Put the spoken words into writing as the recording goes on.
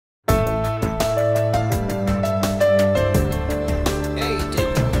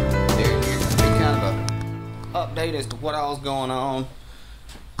update as to what all's going on.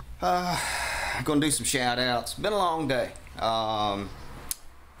 I'm gonna do some shout outs. Been a long day.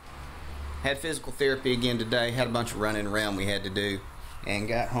 Had physical therapy again today. Had a bunch of running around we had to do, and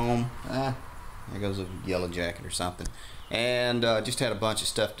got home. There goes a yellow jacket or something. And just had a bunch of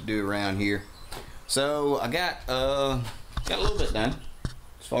stuff to do around here. So I got a little bit done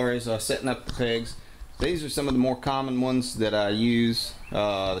as far as setting up the pegs. These are some of the more common ones that I use.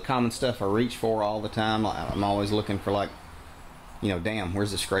 The common stuff I reach for all the time. I'm always looking for, like, you know, damn,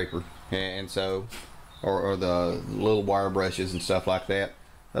 where's the scraper? And so, or the little wire brushes and stuff like that.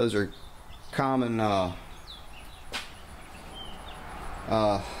 Those are common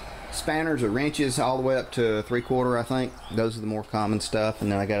spanners or wrenches all the way up to 3/4, I think. Those are the more common stuff.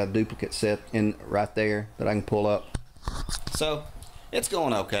 And then I got a duplicate set in right there that I can pull up. So it's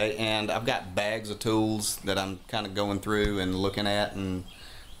going okay, and I've got bags of tools that I'm kind of going through and looking at and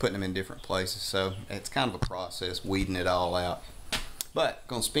putting them in different places. So it's kind of a process, weeding it all out. But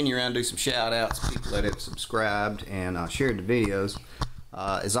gonna spin you around, do some shout outs, people that have subscribed and shared the videos.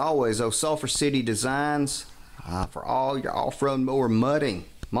 As always, Sulphur City Designs, for all your off-road mower modding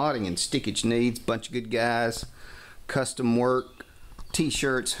and stickage needs. Bunch of good guys, custom work,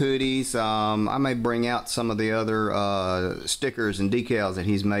 t-shirts, hoodies. I may bring out some of the other stickers and decals that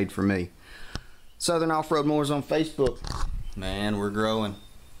he's made for me. Southern Off-Road Mowers on Facebook. Man, we're growing.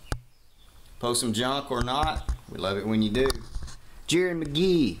 Post some junk or not, we love it when you do. Jerry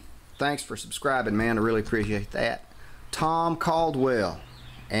McGee, thanks for subscribing, man. I really appreciate that. Tom Caldwell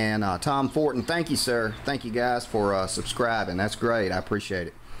and Tom Fortin, thank you, sir. Thank you guys for subscribing. That's great. I appreciate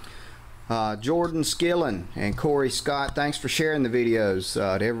it. Jordan Skillen and Corey Scott, thanks for sharing the videos.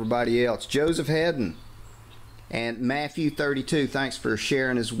 To everybody else, Joseph Hedden and Matthew 32, thanks for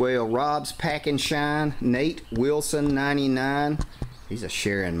sharing as well. Rob's Pack and Shine, Nate Wilson 99, he's a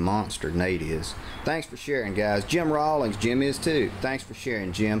sharing monster, Nate is. Thanks for sharing, guys. Jim Rawlings, Jim is too. Thanks for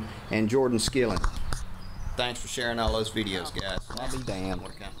sharing, Jim. And Jordan Skillen, thanks for sharing all those videos, guys. I'll be damned.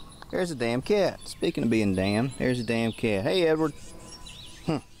 There's a damn cat. Speaking of being damned, there's a damn cat. Hey, Edward.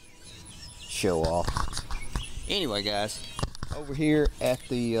 Show off. Anyway, guys, over here at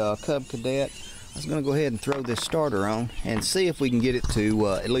the Cub Cadet, I was going to go ahead and throw this starter on and see if we can get it to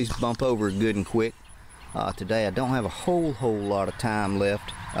at least bump over good and quick. Today I don't have a whole lot of time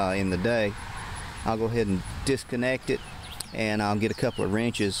left in the day. I'll go ahead and disconnect it, and I'll get a couple of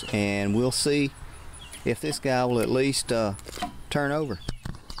wrenches, and we'll see if this guy will at least turn over.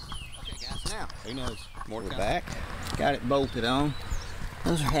 Okay, guys, now who knows? More back. Got it bolted on.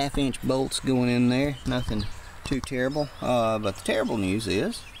 Those are 1/2-inch bolts going in there. Nothing too terrible. But the terrible news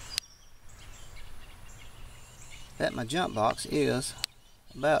is that my jump box is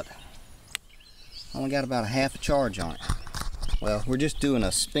only got about a 1/2 a charge on it. Well, we're just doing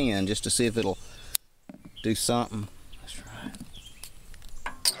a spin just to see if it'll do something. That's right.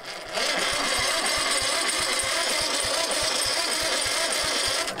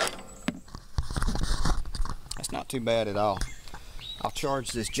 That's not too bad at all. I'll charge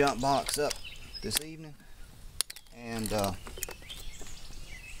this jump box up this evening, and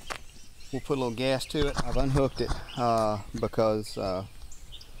we'll put a little gas to it. I've unhooked it because,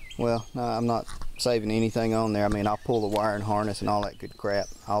 well, no, I'm not saving anything on there. I mean, I'll pull the wire and harness and all that good crap.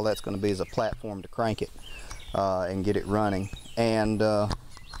 All that's going to be is a platform to crank it and get it running. And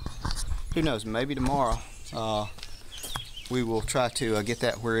who knows, maybe tomorrow we will try to get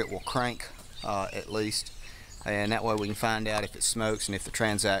that where it will crank at least. And that way we can find out if it smokes and if the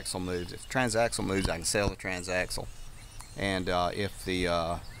transaxle moves. If the transaxle moves, I can sell the transaxle. And if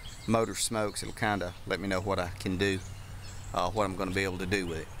the motor smokes, it'll kind of let me know what I can do, what I'm going to be able to do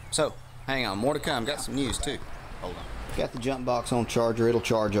with it. So, hang on, more to come. Got some news too. Hold on. Got the jump box on charger. It'll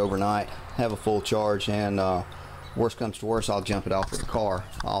charge overnight, have a full charge, and worst comes to worst, I'll jump it off with the car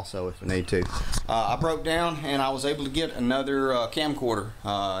also if I need to. I broke down and I was able to get another camcorder.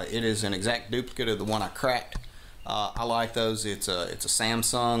 It is an exact duplicate of the one I cracked. I like those. It's a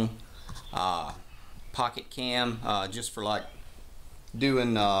Samsung pocket cam, just for like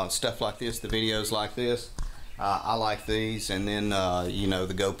doing stuff like this, the videos like this. I like these, and then you know,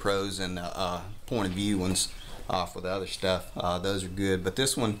 the GoPros and point of view ones for the other stuff. Those are good, but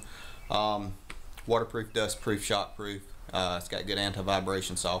this one, waterproof, dustproof, shockproof. It's got good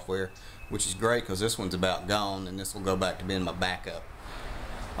anti-vibration software, which is great because this one's about gone, and this will go back to being my backup.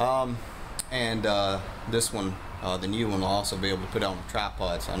 And this one, the new one, will also be able to put on a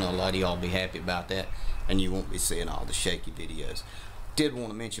tripod, so I know a lot of y'all will be happy about that, and you won't be seeing all the shaky videos. Did want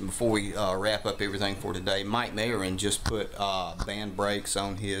to mention before we wrap up everything for today, Mike Mayerin just put band brakes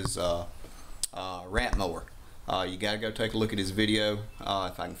on his ramp mower. You got to go take a look at his video.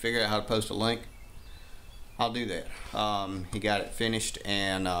 If I can figure out how to post a link, I'll do that. He got it finished,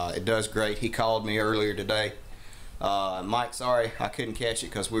 and it does great. He called me earlier today. Mike, sorry I couldn't catch it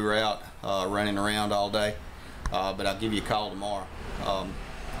because we were out running around all day, but I'll give you a call tomorrow.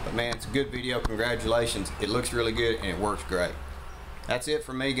 But man, it's a good video. Congratulations. It looks really good and it works great. That's it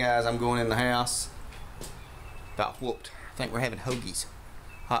for me, guys. I'm going in the house. About whooped. I think we're having hoagies.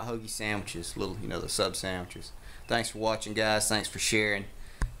 Hot hoagie sandwiches. Little, you know, the sub sandwiches. Thanks for watching, guys. Thanks for sharing.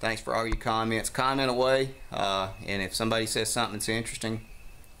 Thanks for all your comments. Comment away. And if somebody says something that's interesting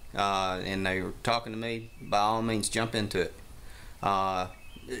and they're talking to me, by all means jump into it.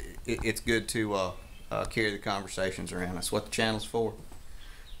 It's good to carry the conversations around. That's what the channel's for.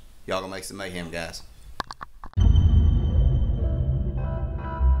 Y'all gonna make some mayhem, guys.